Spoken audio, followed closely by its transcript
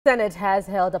Senate has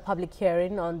held a public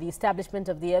hearing on the establishment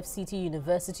of the FCT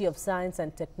University of Science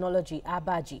and Technology,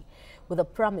 Abaji, with a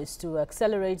promise to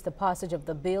accelerate the passage of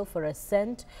the bill for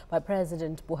assent by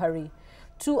President Buhari.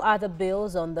 Two other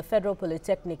bills on the Federal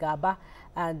Polytechnic Aba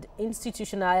and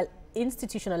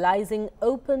institutionalizing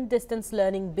open distance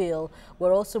learning bill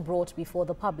were also brought before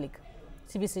the public.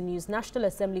 TVC News National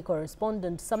Assembly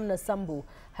correspondent Samna Sambu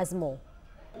has more.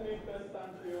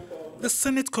 The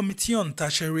Senate Committee on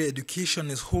Tertiary Education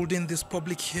is holding this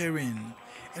public hearing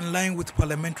in line with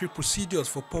parliamentary procedures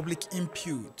for public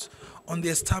input on the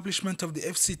establishment of the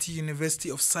FCT University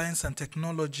of Science and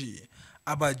Technology,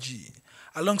 Abaji,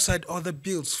 alongside other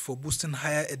bills for boosting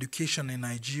higher education in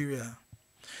Nigeria.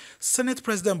 Senate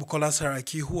President Bukola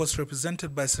Saraki, who was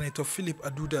represented by Senator Philip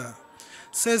Aduda,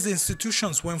 says the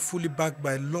institutions, when fully backed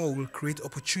by law, will create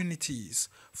opportunities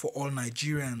for all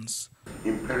Nigerians.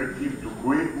 Imperative to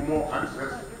create more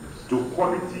access to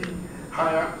quality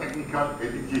higher technical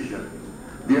education.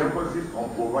 The emphasis on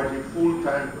providing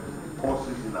full-time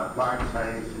courses in applied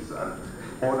sciences and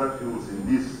other fields in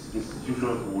these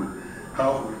institutions will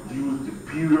help reduce the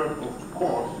period of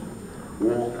course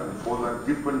work and further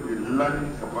deepen the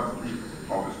learning capacity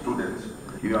of the students.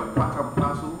 You are part and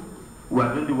parcel. We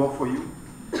are doing the work for you.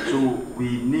 So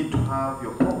we need to have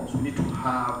your thoughts, we need to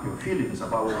have your feelings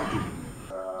about what we do.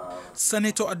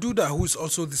 Senator Aduda, who is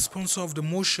also the sponsor of the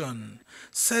motion,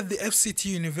 said the FCT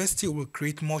University will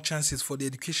create more chances for the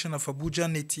education of Abuja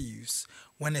natives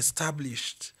when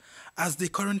established, as they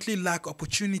currently lack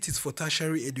opportunities for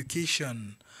tertiary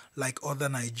education like other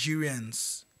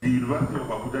Nigerians. The University of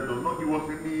Abuja does not give us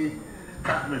any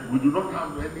catchment. We do not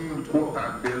have any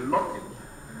quota, there is nothing.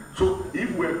 So if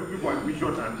we are looking for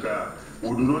admission and we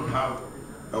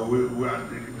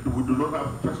do not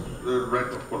have first right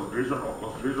of consideration or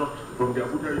consideration from the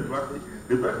Abuja University,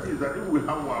 the best is that if we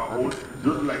have our own,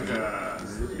 just like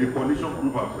the coalition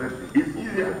group have said, it's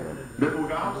easier. Then we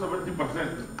can have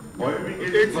 70% or even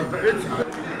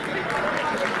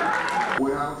 80%.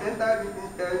 We have entered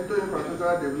into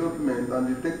infrastructural development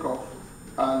on the takeoff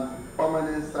and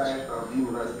permanent site of the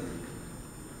university.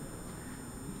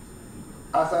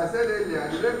 As I said earlier,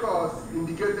 the records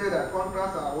indicated that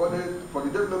contracts are awarded for the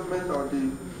development of the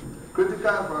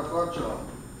critical infrastructure.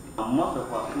 Most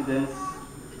of our students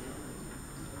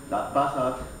that pass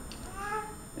out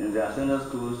in their senior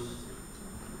schools,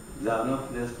 they have no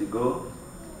place to go.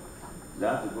 They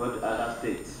have to go to other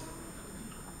states.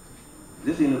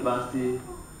 This university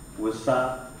will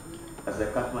serve as a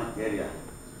catchment area.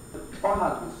 All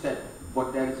has been said,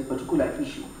 but there is a particular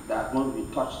issue that has not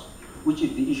been touched, which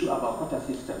is the issue about quota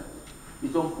system.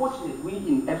 It's unfortunate we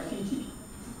in FCT,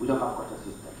 we don't have quota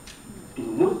system.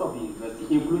 In most of the universities,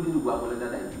 including the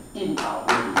Guabolada, in our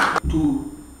own,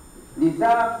 to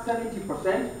reserve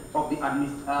 70% of the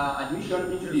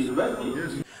admission into the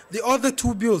university. The other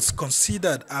two bills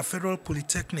considered are Federal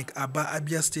Polytechnic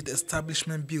Abia State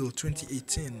Establishment Bill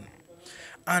 2018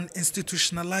 and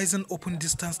Institutionalizing Open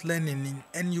Distance Learning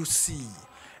in NUC,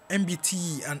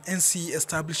 MBTE and NCE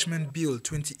Establishment Bill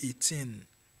 2018.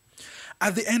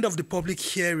 At the end of the public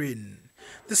hearing,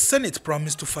 the Senate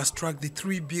promised to fast-track the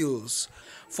three bills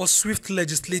for swift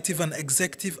legislative and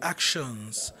executive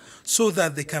actions so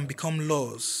that they can become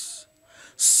laws.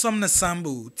 Samna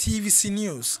Sambu, TVC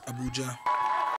News, Abuja.